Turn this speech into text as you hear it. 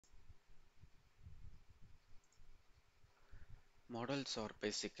Models are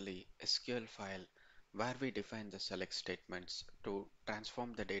basically SQL file where we define the select statements to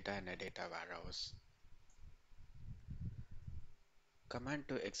transform the data in a data warehouse. Command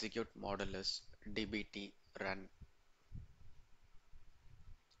to execute model is dbt run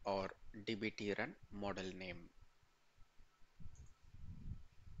or dbt run model name.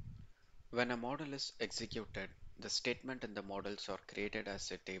 When a model is executed, the statement in the models are created as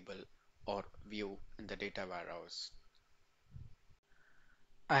a table or view in the data warehouse.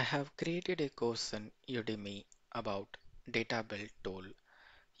 I have created a course in Udemy about data build tool.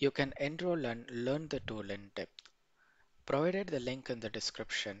 You can enroll and learn the tool in depth. Provided the link in the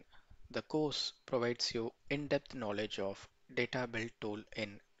description, the course provides you in-depth knowledge of data build tool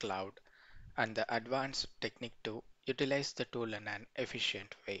in cloud and the advanced technique to utilize the tool in an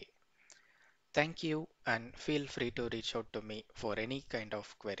efficient way. Thank you and feel free to reach out to me for any kind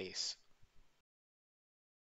of queries.